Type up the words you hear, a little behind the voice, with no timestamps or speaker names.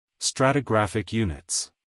Stratigraphic units.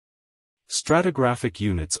 Stratigraphic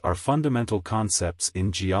units are fundamental concepts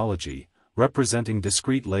in geology, representing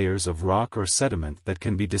discrete layers of rock or sediment that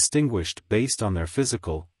can be distinguished based on their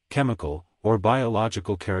physical, chemical, or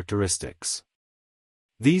biological characteristics.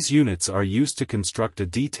 These units are used to construct a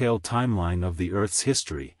detailed timeline of the Earth's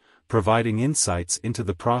history, providing insights into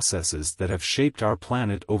the processes that have shaped our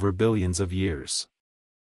planet over billions of years.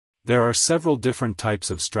 There are several different types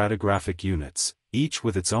of stratigraphic units, each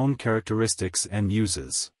with its own characteristics and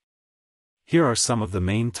uses. Here are some of the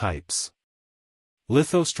main types.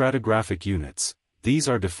 Lithostratigraphic units. These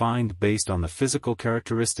are defined based on the physical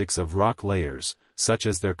characteristics of rock layers, such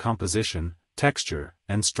as their composition, texture,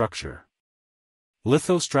 and structure.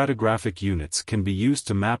 Lithostratigraphic units can be used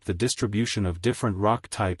to map the distribution of different rock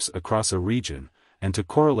types across a region, and to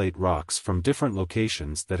correlate rocks from different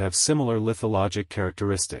locations that have similar lithologic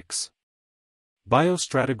characteristics.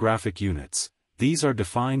 Biostratigraphic units. These are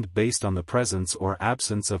defined based on the presence or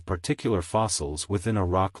absence of particular fossils within a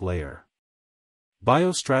rock layer.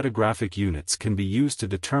 Biostratigraphic units can be used to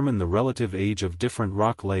determine the relative age of different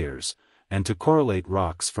rock layers, and to correlate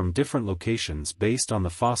rocks from different locations based on the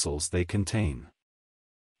fossils they contain.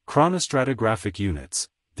 Chronostratigraphic units.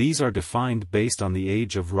 These are defined based on the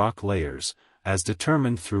age of rock layers, as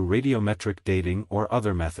determined through radiometric dating or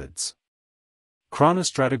other methods.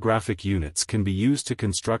 Chronostratigraphic units can be used to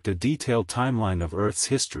construct a detailed timeline of Earth's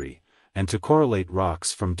history, and to correlate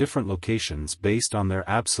rocks from different locations based on their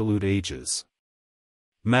absolute ages.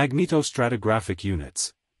 Magnetostratigraphic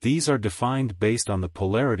units. These are defined based on the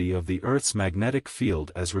polarity of the Earth's magnetic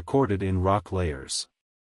field as recorded in rock layers.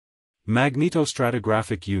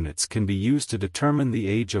 Magnetostratigraphic units can be used to determine the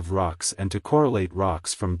age of rocks and to correlate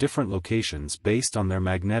rocks from different locations based on their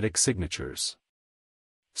magnetic signatures.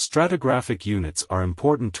 Stratigraphic units are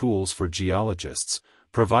important tools for geologists,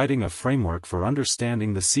 providing a framework for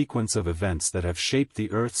understanding the sequence of events that have shaped the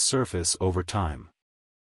Earth's surface over time.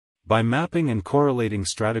 By mapping and correlating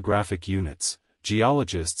stratigraphic units,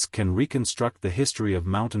 geologists can reconstruct the history of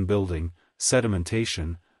mountain building,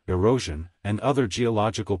 sedimentation, erosion, and other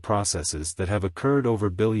geological processes that have occurred over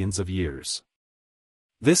billions of years.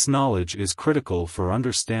 This knowledge is critical for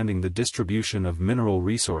understanding the distribution of mineral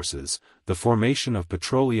resources, the formation of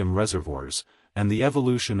petroleum reservoirs, and the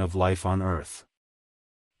evolution of life on Earth.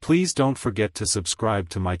 Please don't forget to subscribe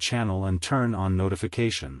to my channel and turn on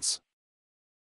notifications.